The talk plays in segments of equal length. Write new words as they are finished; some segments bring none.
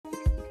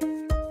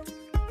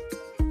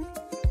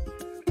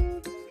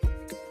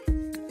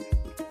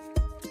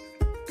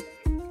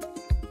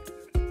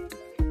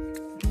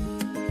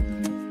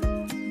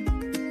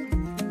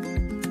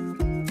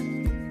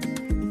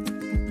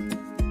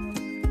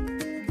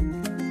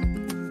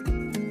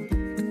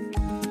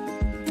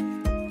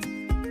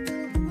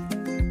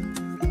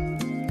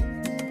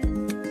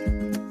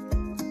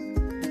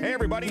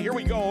everybody. Here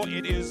we go.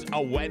 It is a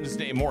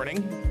Wednesday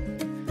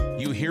morning.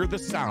 You hear the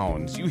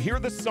sounds. You hear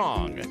the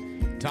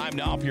song. Time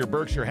now for your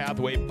Berkshire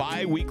Hathaway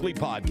bi-weekly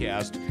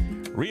podcast.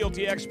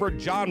 Realty expert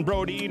John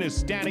Brodeen is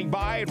standing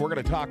by, and we're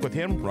going to talk with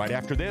him right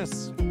after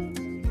this.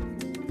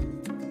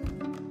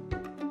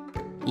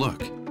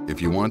 Look,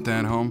 if you want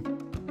that home,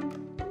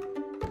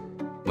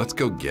 let's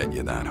go get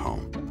you that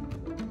home.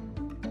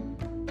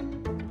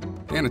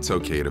 And it's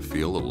okay to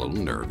feel a little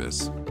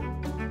nervous.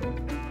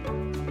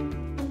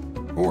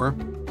 Or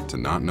to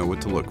not know what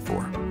to look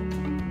for.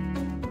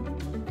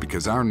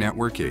 Because our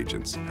network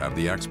agents have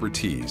the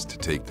expertise to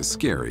take the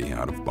scary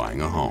out of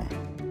buying a home.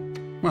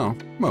 Well,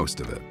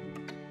 most of it.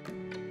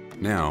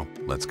 Now,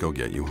 let's go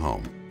get you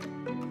home.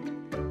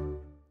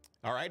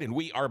 All right, and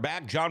we are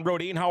back. John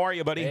Brodeen, how are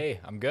you, buddy? Hey,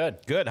 I'm good.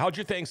 Good. How'd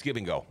your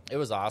Thanksgiving go? It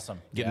was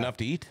awesome. Get enough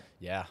to eat?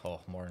 Yeah.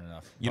 Oh, more than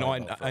enough. You know,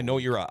 I know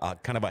you're a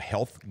kind of a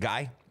health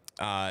guy.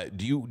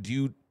 Do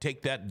you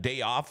take that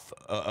day off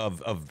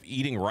of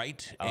eating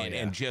right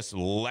and just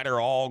let her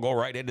all go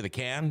right into the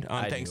can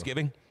on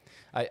Thanksgiving?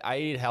 I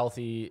eat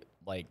healthy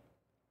like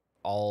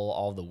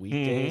all the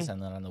weekdays,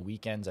 and then on the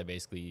weekends I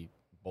basically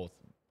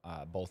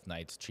both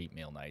nights cheat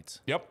meal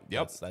nights. Yep.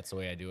 That's the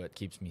way I do it.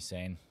 Keeps me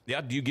sane. Yeah.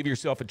 Do you give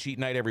yourself a cheat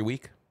night every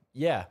week?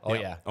 Yeah. Oh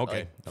yeah. Okay.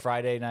 Like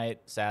Friday night,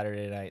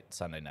 Saturday night,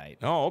 Sunday night.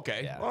 Oh,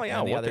 okay. Yeah. Well, yeah.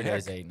 And the what other the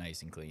heck? days I eat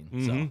nice and clean,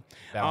 so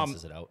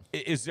balances it out.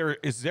 Is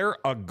there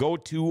a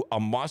go-to, a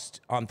must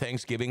on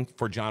Thanksgiving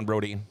for John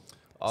Brodeen?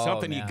 Oh,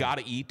 Something you man. got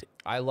to eat?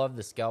 I love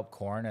the scalloped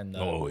corn and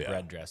the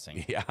bread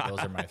dressing. Yeah.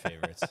 Those are my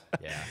favorites.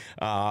 Yeah.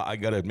 I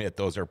got to admit,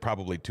 those are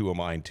probably two of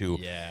mine, too.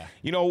 Yeah.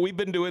 You know, we've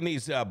been doing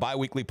these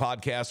bi-weekly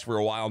podcasts for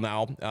a while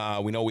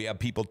now. We know we have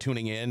people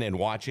tuning in and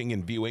watching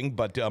and viewing,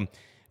 but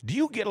do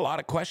you get a lot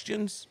of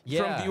questions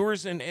from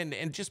viewers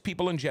and just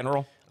people in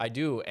general? I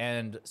do.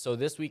 And so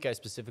this week I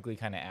specifically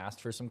kind of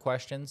asked for some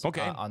questions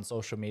on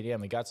social media,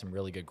 and we got some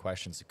really good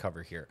questions to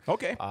cover here.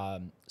 Okay.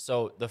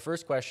 So the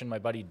first question, my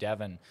buddy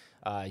Devin,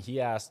 he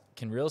asked,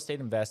 can real estate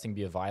investing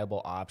be a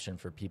viable option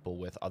for people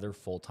with other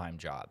full-time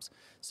jobs?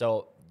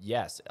 So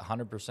yes,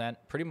 100%.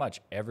 Pretty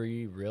much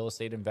every real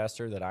estate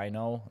investor that I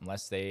know,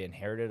 unless they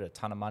inherited a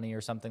ton of money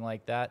or something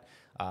like that,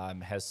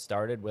 has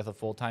started with a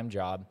full-time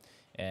job.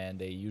 And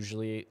they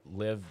usually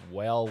live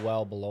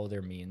well below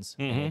their means,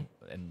 and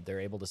they're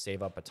able to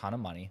save up a ton of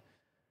money.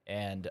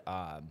 And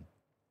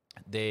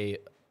they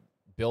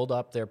build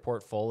up their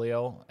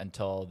portfolio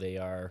until they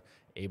are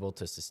able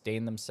to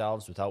sustain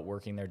themselves without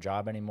working their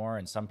job anymore.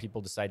 And some people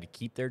decide to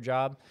keep their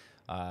job,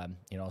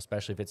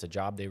 especially if it's a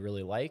job they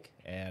really like.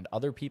 And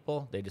other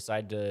people, they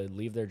decide to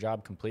leave their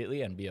job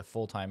completely and be a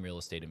full-time real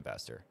estate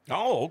investor.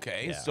 Oh,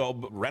 okay. Yeah.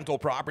 So rental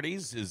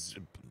properties is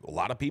a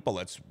lot of people.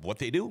 That's what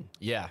they do.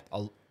 Yeah.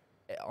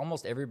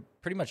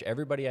 Pretty much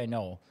everybody I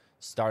know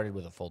started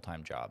with a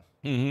full-time job.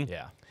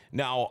 Yeah.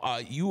 Now,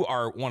 you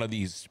are one of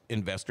these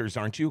investors,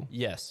 aren't you?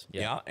 Yes.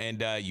 Yeah.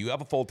 And you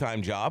have a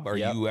full-time job. Are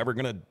Yep. you ever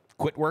going to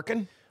quit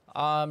working?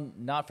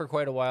 Not for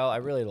quite a while. I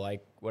really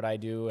like what I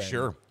do. And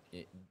Sure.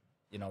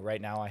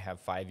 Right now I have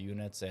 5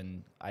 units,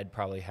 and I'd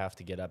probably have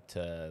to get up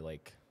to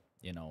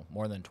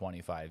more than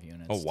 25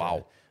 units. Oh,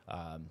 wow.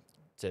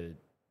 To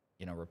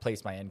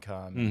replace my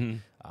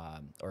income,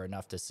 or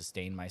enough to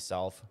sustain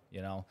myself.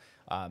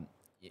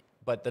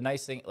 But the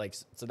nice thing,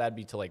 so that'd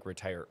be to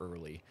retire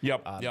early.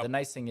 Yep. The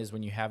nice thing is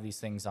when you have these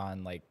things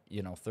on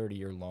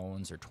 30-year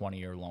loans or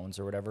 20-year loans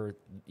or whatever,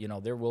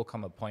 there will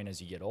come a point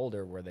as you get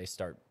older where they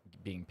start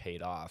being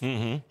paid off.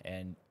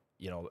 And,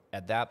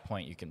 at that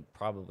point you can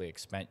probably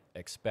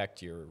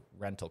expect your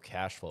rental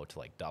cash flow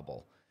to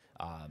double.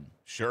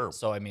 Sure.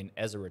 So, I mean,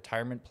 as a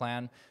retirement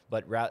plan,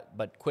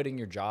 but quitting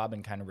your job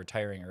and kind of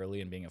retiring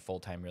early and being a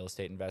full-time real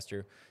estate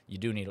investor, you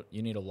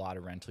need a lot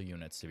of rental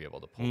units to be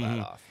able to pull that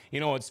off.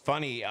 It's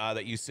funny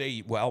that you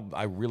say, well,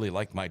 I really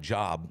like my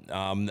job.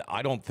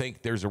 I don't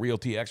think there's a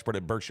realty expert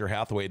at Berkshire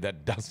Hathaway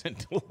that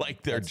doesn't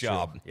like their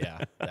job. True.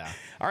 Yeah.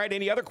 All right.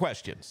 Any other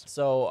questions?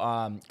 So,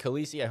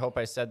 Khaleesi,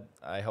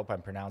 I hope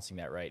I'm pronouncing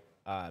that right.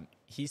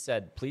 He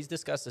said, please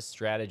discuss a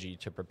strategy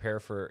to prepare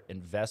for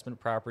investment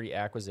property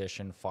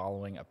acquisition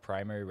following a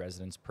primary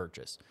residence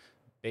purchase.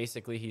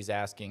 Basically, he's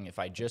asking, if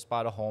I just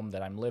bought a home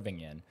that I'm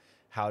living in,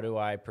 how do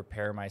I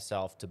prepare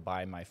myself to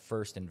buy my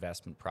first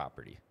investment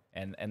property?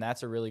 And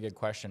that's a really good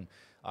question.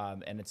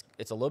 And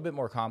it's a little bit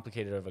more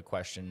complicated of a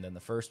question than the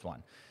first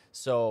one.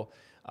 So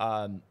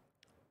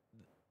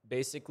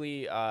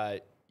basically,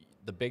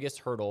 the biggest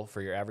hurdle for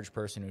your average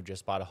person who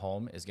just bought a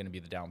home is going to be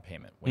the down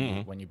payment.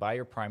 When you buy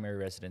your primary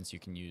residence, you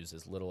can use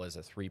as little as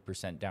a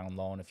 3% down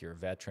loan. If you're a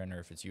veteran or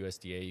if it's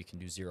USDA, you can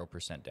do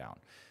 0% down.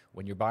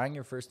 When you're buying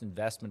your first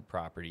investment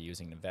property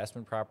using an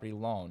investment property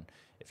loan,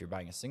 if you're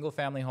buying a single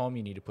family home,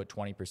 you need to put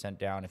 20%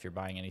 down. If you're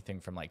buying anything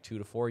from 2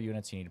 to 4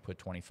 units, you need to put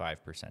 25%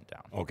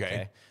 down.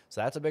 Okay.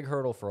 So that's a big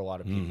hurdle for a lot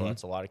of people.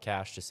 That's a lot of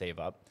cash to save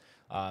up.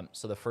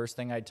 So the first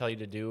thing I'd tell you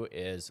to do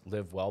is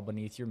live well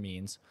beneath your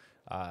means.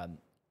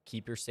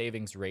 Keep your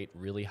savings rate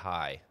really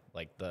high.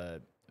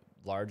 The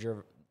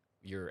larger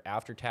your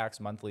after-tax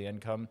monthly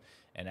income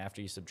and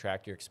after you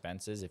subtract your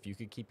expenses, if you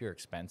could keep your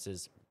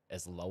expenses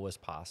as low as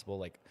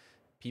possible,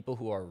 people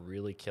who are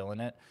really killing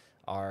it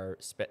are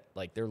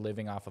like they're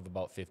living off of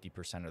about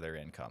 50% of their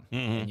income,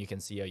 and you can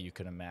see how you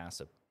can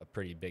amass a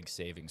pretty big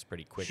savings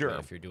pretty quickly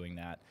if you're doing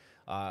that.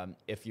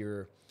 If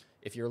you're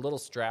a little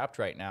strapped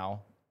right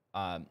now,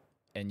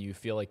 and you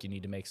feel like you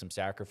need to make some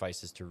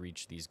sacrifices to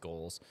reach these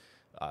goals,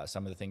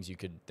 some of the things you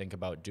could think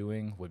about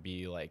doing would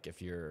be like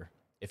if your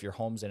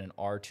home's in an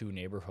R2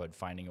 neighborhood,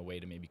 finding a way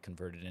to maybe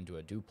convert it into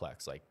a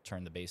duplex, like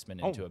turn the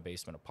basement into a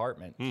basement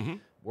apartment,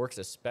 works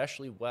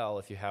especially well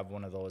if you have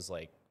one of those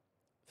like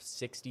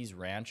 60s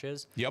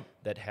ranches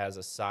that has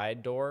a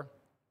side door.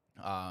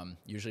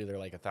 Usually they're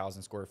like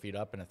 1,000 square feet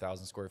up and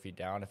 1,000 square feet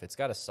down. If it's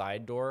got a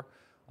side door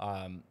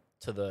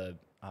to the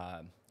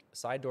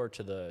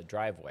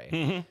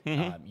driveway,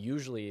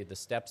 usually the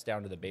steps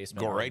down to the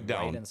basement go right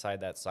down, right inside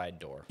that side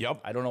door.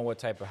 I don't know what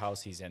type of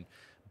house he's in,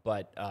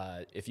 but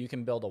if you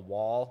can build a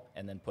wall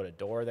and then put a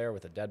door there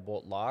with a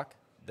deadbolt lock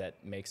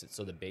that makes it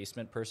so the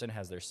basement person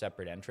has their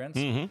separate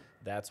entrance,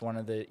 that's one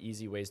of the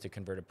easy ways to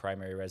convert a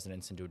primary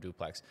residence into a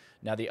duplex.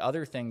 Now, the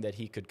other thing that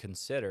he could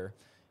consider,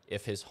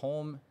 if his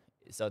home,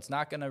 so it's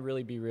not going to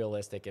really be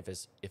realistic if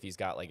he's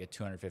got like a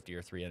 $250,000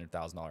 or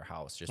 $300,000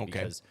 house, just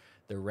because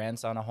the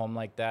rents on a home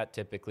like that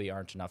typically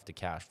aren't enough to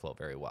cash flow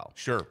very well.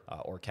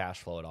 Or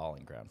cash flow at all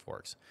in Grand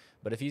Forks.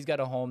 But if he's got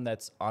a home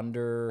that's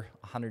under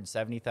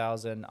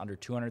 $170,000, under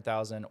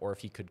 $200,000, or if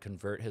he could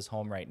convert his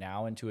home right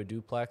now into a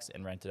duplex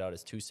and rent it out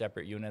as 2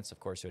 separate units, of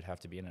course it would have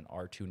to be in an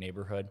R2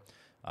 neighborhood,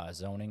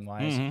 zoning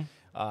wise.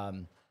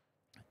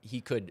 He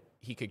could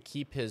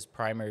keep his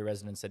primary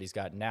residence that he's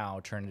got now,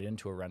 turn it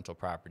into a rental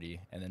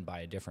property, and then buy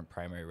a different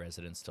primary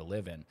residence to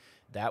live in.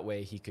 That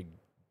way he could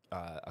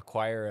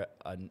acquire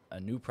a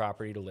new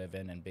property to live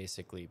in and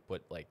basically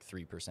put like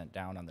 3%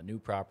 down on the new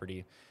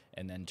property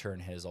and then turn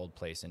his old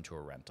place into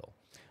a rental.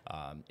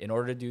 In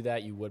order to do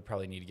that, you would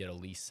probably need to get a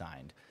lease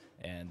signed.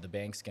 And the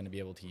bank's going to be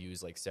able to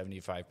use like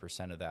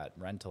 75% of that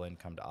rental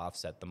income to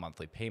offset the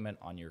monthly payment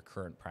on your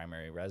current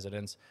primary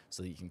residence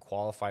so that you can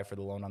qualify for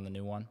the loan on the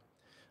new one.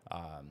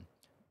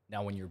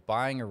 Now, when you're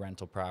buying a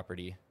rental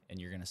property and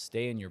you're going to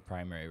stay in your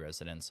primary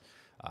residence,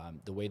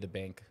 the way the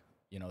bank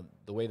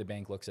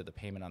looks at the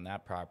payment on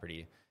that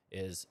property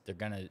is they're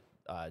going to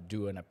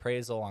do an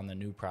appraisal on the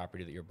new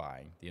property that you're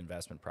buying, the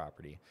investment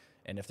property.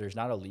 And if there's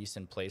not a lease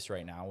in place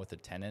right now with a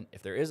tenant,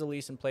 if there is a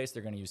lease in place,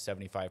 they're going to use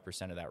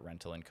 75% of that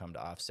rental income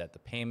to offset the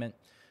payment.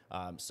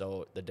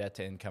 So the debt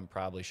to income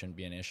probably shouldn't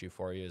be an issue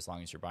for you as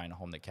long as you're buying a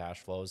home that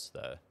cash flows,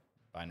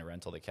 buying a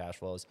rental that cash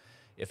flows.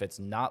 If it's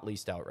not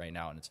leased out right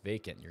now and it's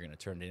vacant, you're going to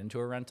turn it into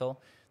a rental.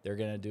 They're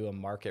going to do a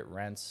market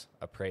rents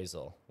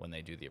appraisal when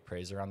they do the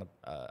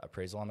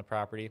appraisal on the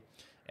property,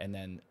 and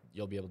then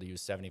you'll be able to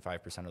use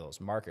 75% of those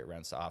market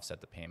rents to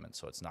offset the payment,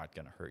 so it's not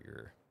going to hurt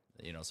your,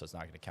 so it's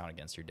not going to count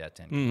against your debt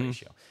to income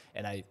ratio.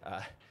 And I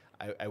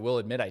will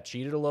admit I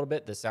cheated a little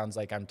bit. This sounds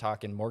like I'm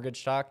talking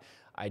mortgage talk.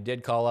 I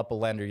did call up a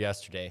lender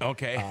yesterday.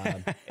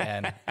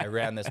 And I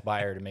ran this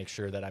buyer to make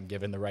sure that I'm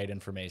giving the right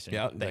information.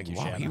 Thank you,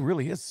 Shanna. He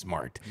really is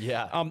smart.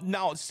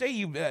 Now, say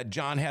you,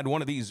 John, had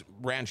one of these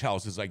ranch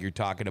houses like you're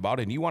talking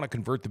about, and you want to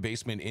convert the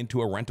basement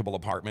into a rentable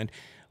apartment.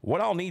 What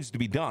all needs to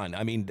be done?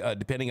 I mean,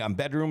 depending on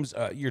bedrooms,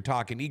 you're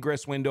talking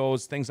egress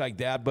windows, things like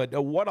that. But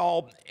what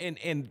all,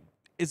 and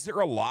is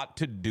there a lot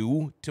to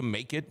do to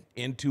make it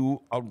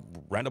into a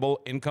rentable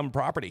income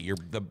property,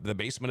 the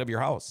basement of your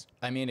house?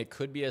 I mean, it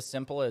could be as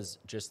simple as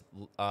just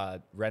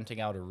renting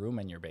out a room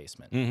in your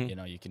basement.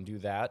 You can do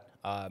that.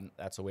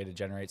 That's a way to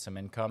generate some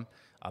income.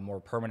 A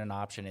more permanent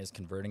option is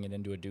converting it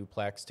into a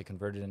duplex. To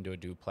convert it into a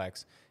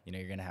duplex,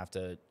 you're going to have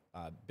to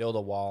build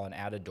a wall and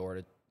add a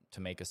door to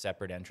make a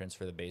separate entrance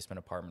for the basement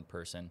apartment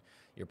person.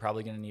 You're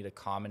probably going to need a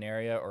common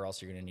area, or else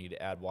you're going to need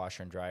to add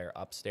washer and dryer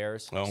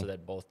upstairs so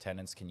that both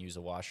tenants can use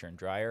a washer and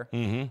dryer.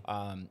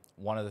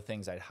 One of the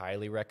things I'd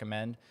highly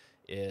recommend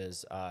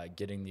is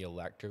getting the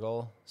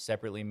electrical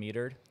separately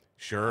metered.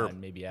 And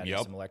maybe adding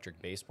some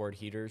electric baseboard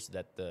heaters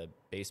that the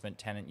basement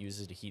tenant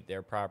uses to heat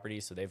their property.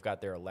 So they've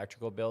got their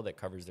electrical bill that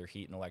covers their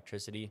heat and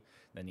electricity.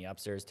 Then the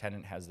upstairs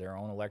tenant has their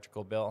own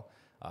electrical bill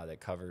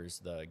that covers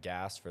the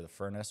gas for the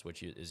furnace,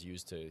 which is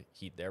used to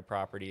heat their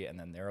property, and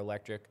then their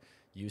electric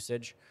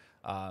usage.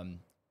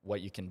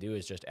 What you can do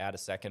is just add a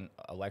second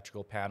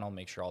electrical panel,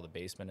 make sure all the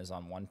basement is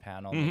on one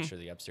panel, make sure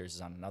the upstairs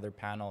is on another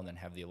panel, and then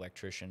have the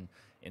electrician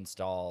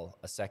install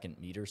a second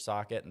meter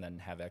socket, and then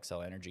have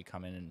XL Energy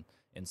come in and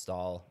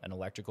install an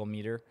electrical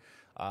meter.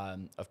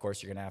 Of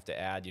course, you're going to have to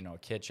add, a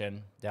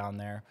kitchen down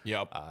there.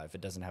 If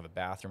it doesn't have a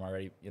bathroom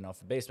already, if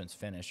the basement's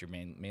finished, you're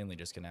mainly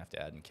just going to have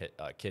to add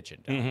a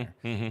kitchen down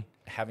there.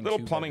 Having little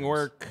plumbing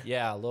work.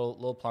 Yeah, a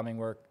little plumbing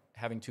work.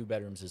 Having 2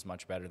 bedrooms is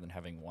much better than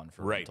having one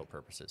for rental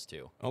purposes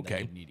too.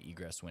 Then you need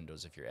egress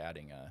windows if you're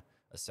adding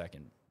a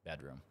second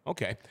bedroom.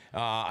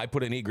 I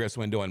put an egress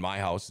window in my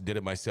house, did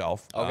it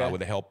myself with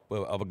the help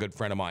of a good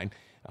friend of mine.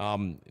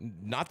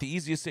 Not the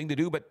easiest thing to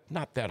do, but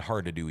not that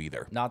hard to do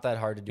either. Not that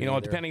hard to do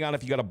either. Depending on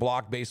if you got a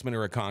block basement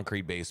or a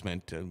concrete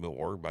basement,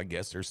 or I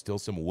guess there's still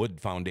some wood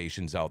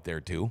foundations out there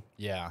too.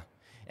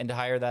 And to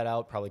hire that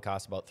out probably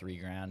costs about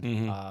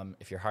 $3,000.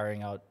 If you're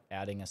hiring out,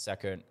 adding a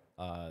second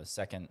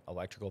second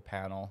electrical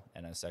panel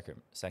and a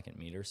second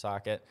meter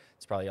socket.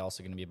 It's probably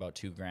also going to be about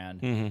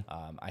 $2,000.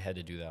 I had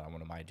to do that on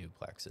one of my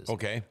duplexes.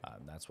 Okay.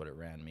 That's what it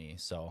ran me.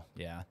 So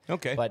yeah.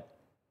 Okay. But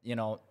you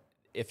know,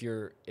 if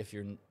you're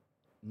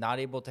not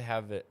able to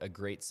have a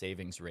great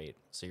savings rate,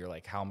 so you're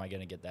like, how am I going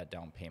to get that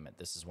down payment?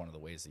 This is one of the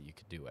ways that you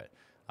could do it.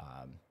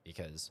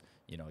 Because,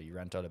 you know, you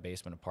rent out a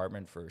basement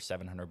apartment for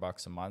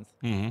 $700 a month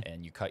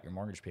and you cut your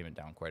mortgage payment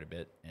down quite a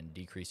bit and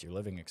decrease your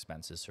living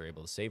expenses, so you're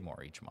able to save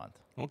more each month.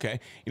 Okay.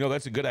 You know,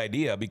 that's a good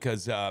idea,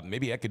 because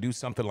maybe I could do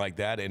something like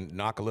that and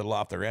knock a little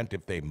off the rent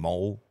if they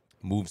move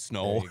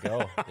snow.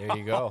 There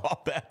you go.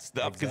 All that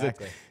stuff, because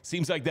Exactly. it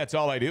seems like that's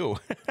all I do.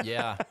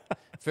 Yeah.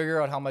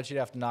 Figure out how much you'd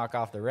have to knock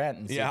off the rent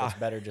and see Yeah. if it's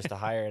better just to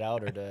hire it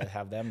out or to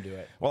have them do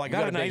it. Well, I You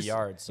got a big nice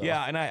yard. So.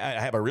 Yeah, and I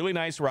have a really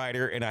nice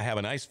rider, and I have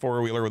a nice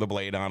four-wheeler with a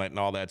blade on it and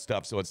all that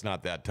stuff, so it's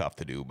not that tough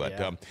to do. But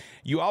Yeah.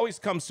 you always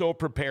come so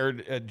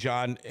prepared,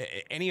 John.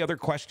 Any other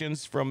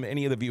questions from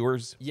any of the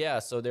viewers? Yeah,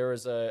 so there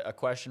was a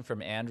question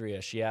from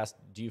Andrea. She asked,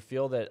 do you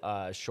feel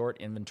that short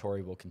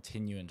inventory will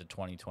continue into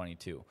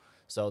 2022?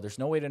 So there's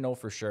no way to know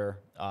for sure.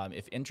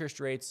 If interest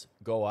rates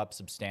go up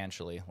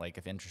substantially, like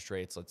if interest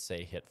rates, let's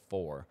say, hit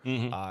 4,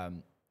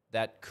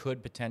 that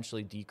could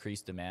potentially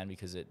decrease demand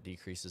because it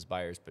decreases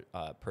buyers'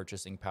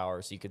 purchasing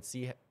power. So you could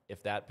see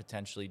if that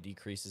potentially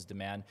decreases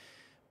demand.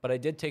 But I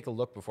did take a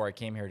look before I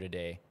came here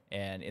today,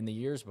 and in the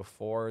years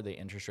before the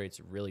interest rates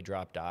really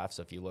dropped off,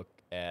 so if you look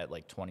at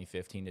like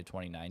 2015 to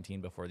 2019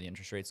 before the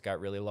interest rates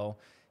got really low,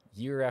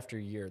 year after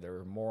year, there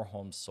were more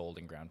homes sold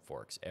in Grand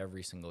Forks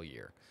every single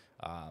year.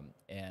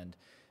 And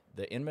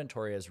the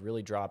inventory has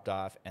really dropped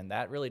off, and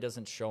that really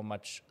doesn't show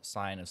much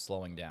sign of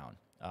slowing down.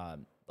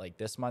 Like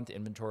this month,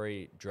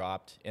 inventory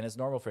dropped, and it's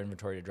normal for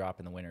inventory to drop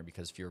in the winter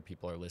because fewer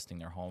people are listing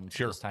their homes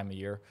this time of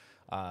year.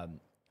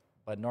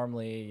 But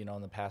normally, you know,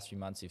 in the past few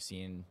months, you've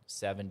seen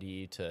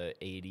 70 to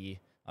 80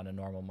 on a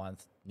normal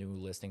month new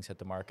listings hit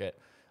the market.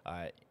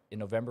 In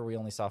November, we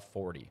only saw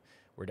 40.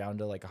 We're down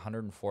to like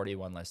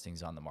 141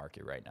 listings on the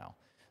market right now.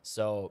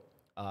 So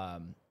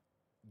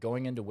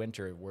going into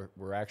winter,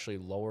 we're actually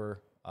lower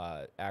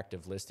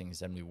active listings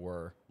than we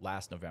were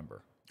last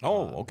November.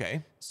 Oh,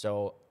 okay.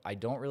 So I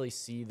don't really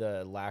see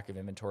the lack of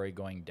inventory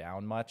going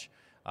down much.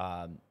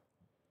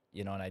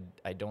 You know, and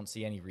I don't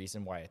see any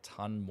reason why a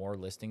ton more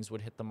listings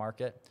would hit the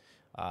market.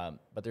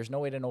 But there's no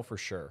way to know for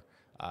sure.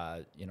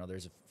 You know,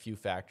 there's a few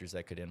factors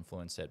that could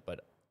influence it.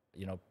 But,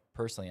 you know,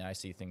 personally, I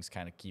see things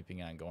kind of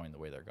keeping on going the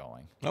way they're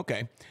going.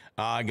 Okay.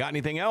 Got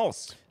anything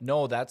else?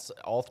 No, that's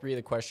all three of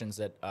the questions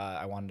that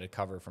I wanted to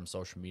cover from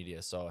social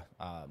media. So,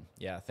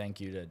 yeah, thank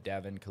you to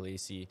Devin,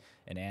 Khaleesi,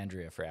 and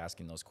Andrea for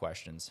asking those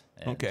questions.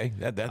 And, Okay.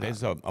 That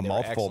is a they were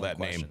mouthful, excellent that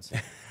questions.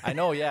 name. I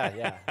know,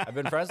 yeah. I've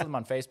been friends with them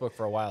on Facebook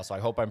for a while, so I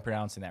hope I'm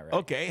pronouncing that right.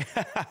 Okay.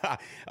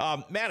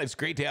 Man, it's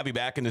great to have you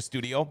back in the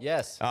studio.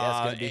 Yes, it's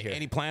good to be here.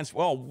 Any plans?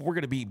 Well, we're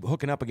going to be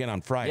hooking up again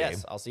on Friday.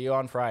 Yes, I'll see you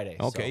on Friday.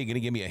 Okay, so. you going to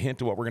give me a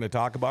hint of what we're going to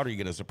talk about, or are you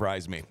going to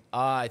surprise me?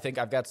 I think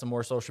I've got some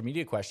more social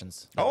media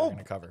questions that we're going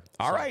to cover.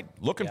 All right.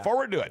 Looking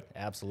forward to it.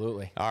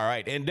 Absolutely. All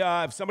right. And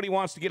if somebody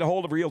wants to get a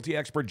hold of realty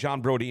expert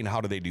John Brodin,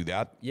 how do they do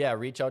that? Yeah,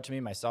 reach out to me.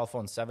 My cell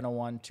phone,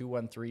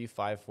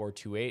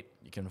 701-213-5428.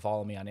 You can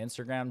follow me on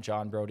Instagram,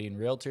 John Brodin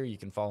Realtor. You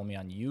can follow me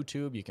on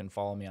YouTube. You can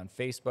follow me on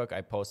Facebook.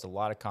 I post a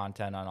lot of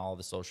content on all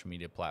the social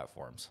media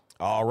platforms.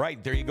 All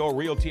right, there you go.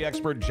 Realty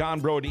expert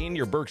John Brodin,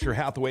 your Berkshire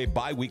Hathaway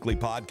bi-weekly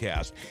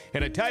podcast.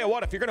 And I tell you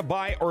what, if you're going to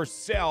buy or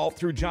sell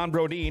through John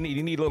Brodin and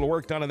you need a little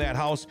work done in that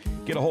house,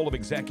 get a hold of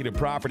Executive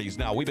Properties.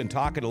 Now, we've been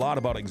talking a lot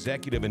about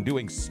Executive and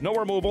doing snow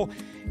removal.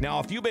 Now,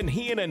 if you've been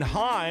heeing and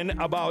hawing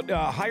about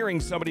hiring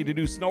somebody to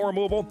do snow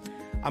removal,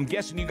 I'm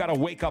guessing you got a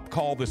wake-up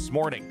call this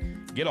morning.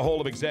 Get a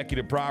hold of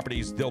Executive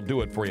Properties. They'll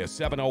do it for you.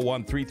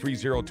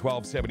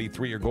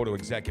 701-330-1273 or go to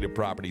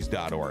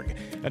executiveproperties.org.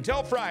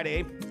 Until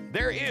Friday,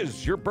 there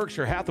is your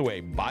Berkshire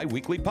Hathaway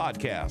bi-weekly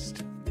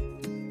podcast.